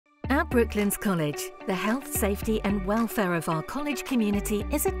At Brooklands College, the health, safety and welfare of our college community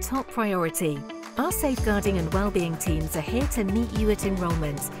is a top priority. Our safeguarding and wellbeing teams are here to meet you at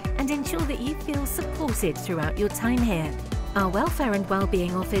enrolment and ensure that you feel supported throughout your time here. Our Welfare and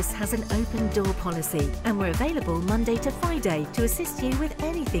Wellbeing Office has an open door policy and we're available Monday to Friday to assist you with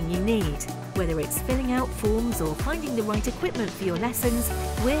anything you need. Whether it's filling out forms or finding the right equipment for your lessons,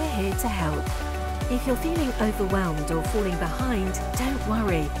 we're here to help. If you're feeling overwhelmed or falling behind, don't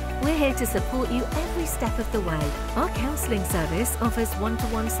worry. We're here to support you every step of the way. Our counselling service offers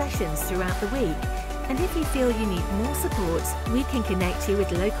one-to-one sessions throughout the week. And if you feel you need more support, we can connect you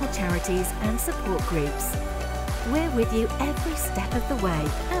with local charities and support groups. We're with you every step of the way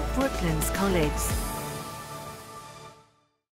at Brooklands College.